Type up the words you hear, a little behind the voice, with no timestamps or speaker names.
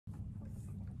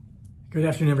Good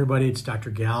afternoon, everybody. It's Dr.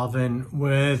 Galvin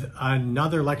with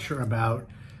another lecture about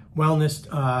wellness.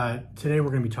 Today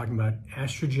we're going to be talking about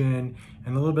estrogen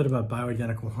and a little bit about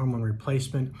bioidentical hormone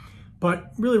replacement.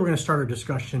 But really we're going to start our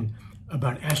discussion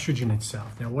about estrogen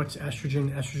itself. Now, what's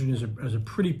estrogen? Estrogen is a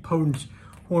pretty potent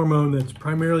hormone that's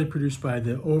primarily produced by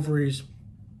the ovaries.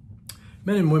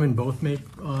 Men and women both make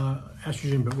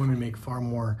estrogen, but women make far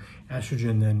more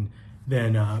estrogen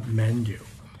than men do.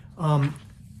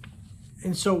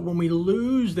 And so when we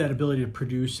lose that ability to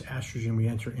produce estrogen, we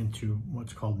enter into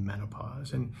what's called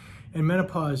menopause. And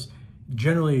menopause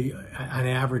generally, on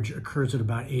average, occurs at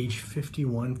about age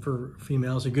 51 for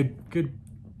females. A good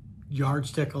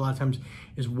yardstick a lot of times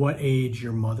is what age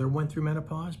your mother went through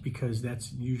menopause, because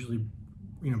that's usually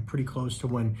pretty close to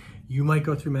when you might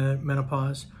go through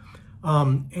menopause.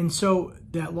 And so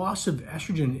that loss of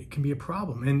estrogen can be a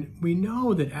problem. And we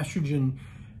know that estrogen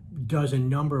does a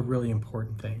number of really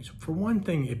important things. For one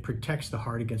thing, it protects the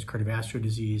heart against cardiovascular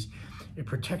disease. It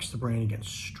protects the brain against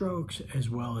strokes, as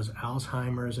well as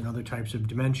Alzheimer's and other types of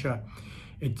dementia.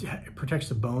 It protects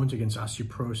the bones against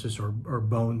osteoporosis or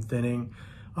bone thinning.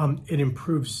 It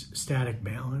improves static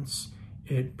balance.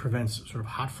 It prevents sort of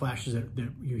hot flashes that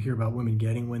you hear about women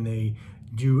getting when they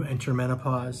do enter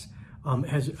menopause.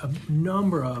 Has a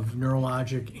number of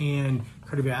neurologic and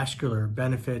cardiovascular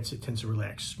benefits. It tends to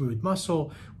relax smooth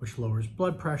muscle, which lowers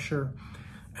blood pressure.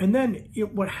 And then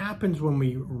what happens when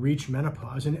we reach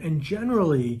menopause, and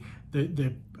generally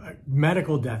the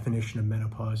medical definition of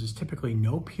menopause is typically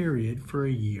no period for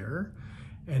a year,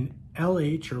 and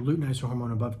LH or luteinizing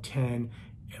hormone above 10,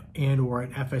 and or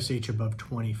an FSH above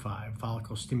 25,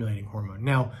 follicle stimulating hormone.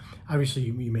 Now, obviously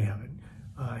you may have it.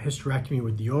 Hysterectomy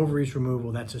with the ovaries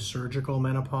removal, that's a surgical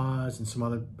menopause, and some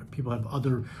other people have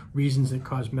other reasons that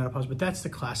cause menopause, but that's the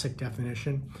classic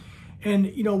definition.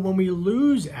 And when we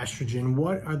lose estrogen,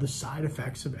 what are the side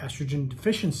effects of estrogen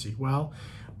deficiency? Well,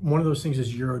 one of those things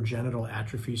is urogenital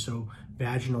atrophy, so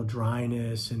vaginal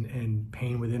dryness and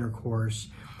pain with intercourse.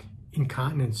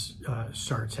 Incontinence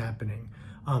starts happening.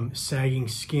 Sagging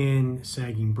skin,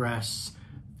 sagging breasts,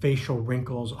 facial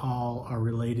wrinkles, all are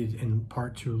related in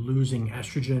part to losing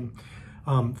estrogen.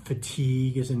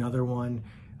 Fatigue is another one.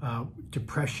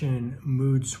 Depression,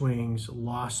 mood swings,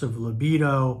 loss of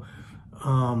libido,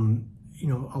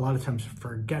 a lot of times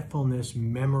forgetfulness,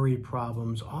 memory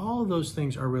problems. All of those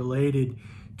things are related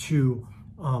to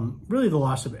really the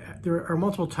loss of, there are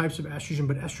multiple types of estrogen,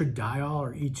 but estradiol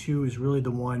or E2 is really the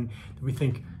one that we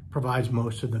think provides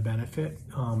most of the benefit.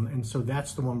 And so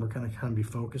that's the one we're going to kind of be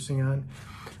focusing on.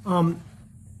 One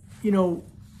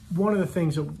of the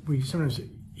things that we sometimes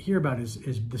hear about is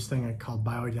this thing called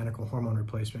bioidentical hormone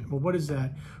replacement. Well, what does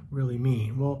that really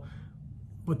mean? Well,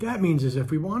 what that means is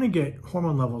if we want to get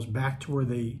hormone levels back to where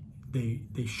they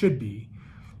should be,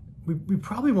 we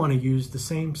probably want to use the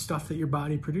same stuff that your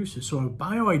body produces. So a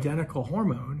bioidentical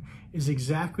hormone is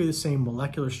exactly the same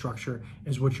molecular structure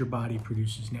as what your body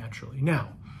produces naturally.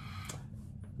 Now,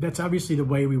 that's obviously the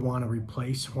way we want to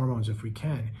replace hormones if we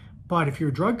can. But if you're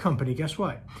a drug company, guess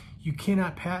what? You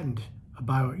cannot patent a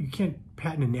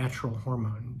natural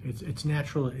hormone. It's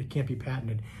natural, it can't be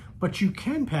patented. But you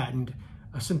can patent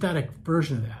a synthetic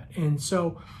version of that. And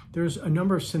so there's a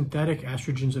number of synthetic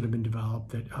estrogens that have been developed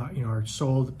that are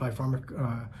sold by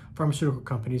pharmaceutical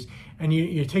companies. And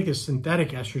you take this synthetic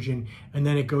estrogen, and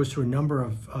then it goes through a number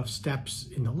of steps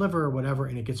in the liver or whatever,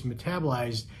 and it gets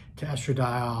metabolized to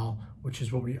estradiol, which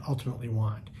is what we ultimately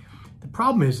want. The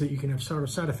problem is that you can have sort of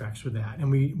side effects with that.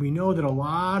 And we know that a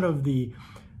lot of the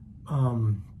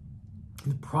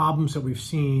problems that we've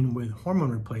seen with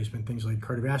hormone replacement, things like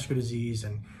cardiovascular disease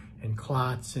and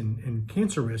clots and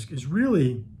cancer risk, is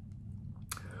really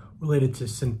related to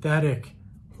synthetic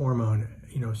hormone,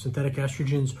 synthetic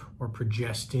estrogens or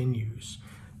progestin use.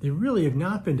 They really have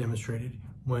not been demonstrated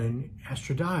when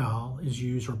estradiol is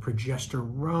used or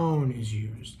progesterone is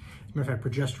used. As a matter of fact,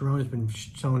 progesterone has been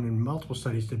shown in multiple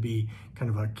studies to be kind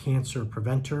of a cancer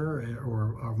preventer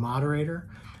or moderator,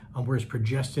 whereas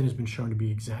progestin has been shown to be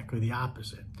exactly the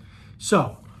opposite.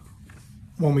 So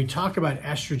when we talk about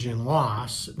estrogen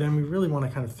loss, then we really want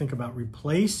to kind of think about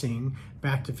replacing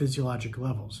back to physiologic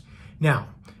levels. Now,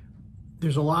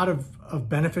 there's a lot of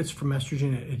benefits from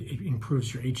estrogen. It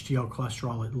improves your HDL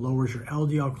cholesterol. It lowers your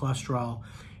LDL cholesterol.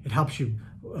 It helps you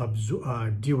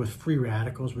deal with free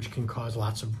radicals, which can cause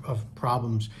lots of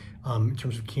problems in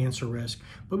terms of cancer risk.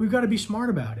 But we've got to be smart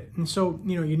about it. And so,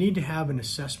 you need to have an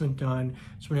assessment done.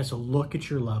 Someone has to look at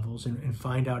your levels and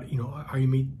find out, do you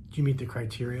meet the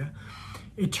criteria?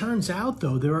 It turns out,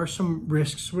 though, there are some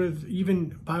risks with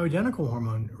even bioidentical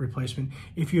hormone replacement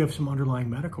if you have some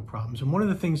underlying medical problems. And one of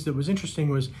the things that was interesting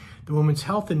was the Women's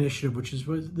Health Initiative, which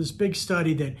was this big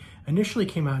study that initially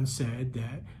came out and said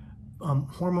that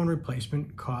hormone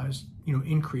replacement caused,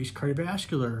 increased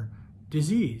cardiovascular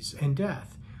disease and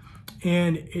death.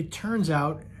 And it turns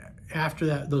out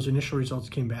after those initial results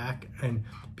came back and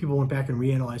people went back and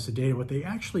reanalyzed the data, what they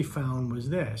actually found was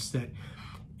this, that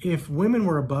if women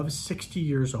were above 60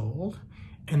 years old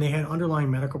and they had underlying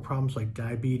medical problems like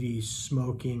diabetes,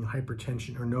 smoking,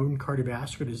 hypertension, or known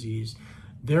cardiovascular disease,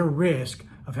 their risk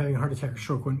of having a heart attack or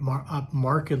stroke went up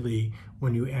markedly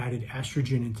when you added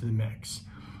estrogen into the mix.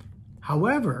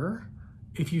 However,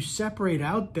 if you separate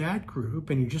out that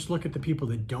group and you just look at the people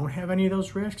that don't have any of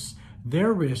those risks,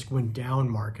 their risk went down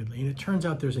markedly. And it turns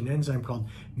out there's an enzyme called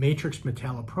matrix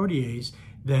metalloproteinase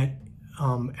that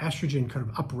estrogen kind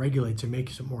of upregulates and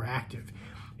makes it more active.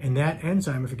 And that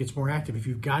enzyme, if it gets more active, if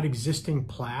you've got existing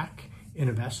plaque in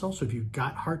a vessel, so if you've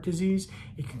got heart disease,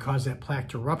 it can cause that plaque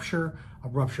to rupture. A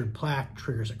ruptured plaque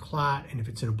triggers a clot, and if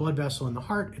it's in a blood vessel in the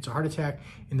heart, it's a heart attack.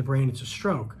 In the brain, it's a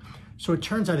stroke. So it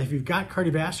turns out if you've got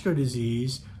cardiovascular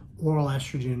disease, oral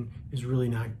estrogen is really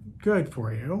not good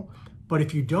for you. But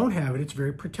if you don't have it, it's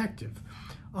very protective.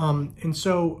 And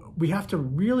so we have to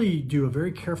really do a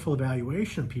very careful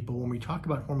evaluation of people when we talk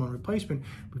about hormone replacement.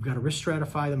 We've got to risk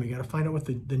stratify them. We've got to find out what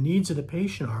the needs of the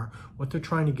patient are, what they're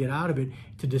trying to get out of it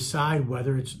to decide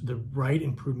whether it's the right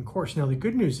and prudent course. Now, the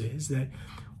good news is that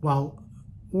while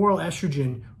oral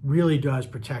estrogen really does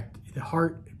protect the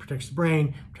heart, it protects the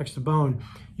brain, protects the bone,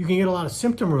 you can get a lot of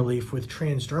symptom relief with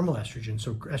transdermal estrogen,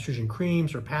 so estrogen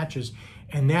creams or patches,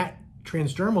 and that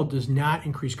transdermal does not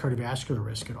increase cardiovascular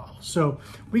risk at all. So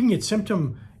we can get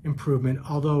symptom improvement,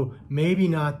 although maybe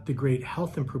not the great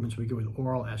health improvements we get with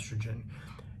oral estrogen.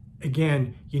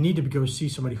 Again, you need to go see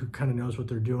somebody who kind of knows what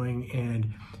they're doing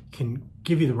and can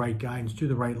give you the right guidance, do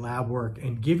the right lab work,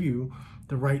 and give you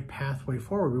the right pathway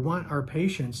forward. We want our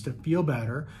patients to feel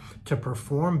better, to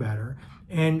perform better,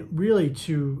 and really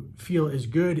to feel as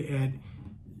good at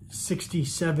 60,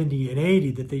 70, and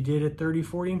 80 that they did at 30,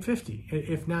 40, and 50,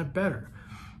 if not better.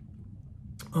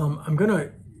 I'm going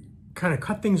to kind of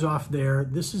cut things off there.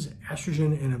 This is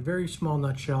estrogen in a very small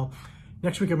nutshell.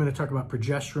 Next week, I'm going to talk about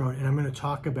progesterone, and I'm going to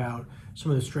talk about some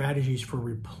of the strategies for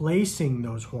replacing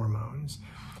those hormones.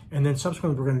 And then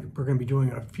subsequently, we're going to be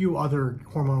doing a few other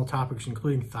hormonal topics,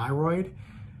 including thyroid,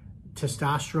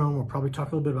 testosterone. We'll probably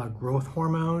talk a little bit about growth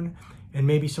hormone, and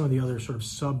maybe some of the other sort of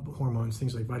sub-hormones,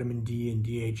 things like vitamin D and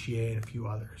DHEA and a few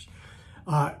others.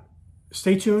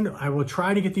 Stay tuned. I will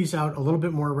try to get these out a little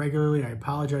bit more regularly. I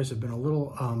apologize. I've been a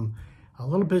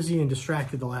little busy and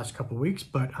distracted the last couple of weeks,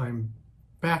 but I'm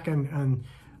back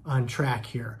on track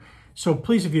here. So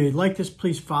please, if you like this,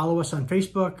 please follow us on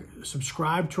Facebook,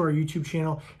 subscribe to our YouTube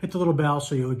channel, hit the little bell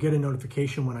so you'll get a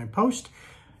notification when I post.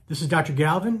 This is Dr.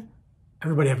 Galvin.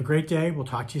 Everybody have a great day. We'll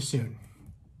talk to you soon.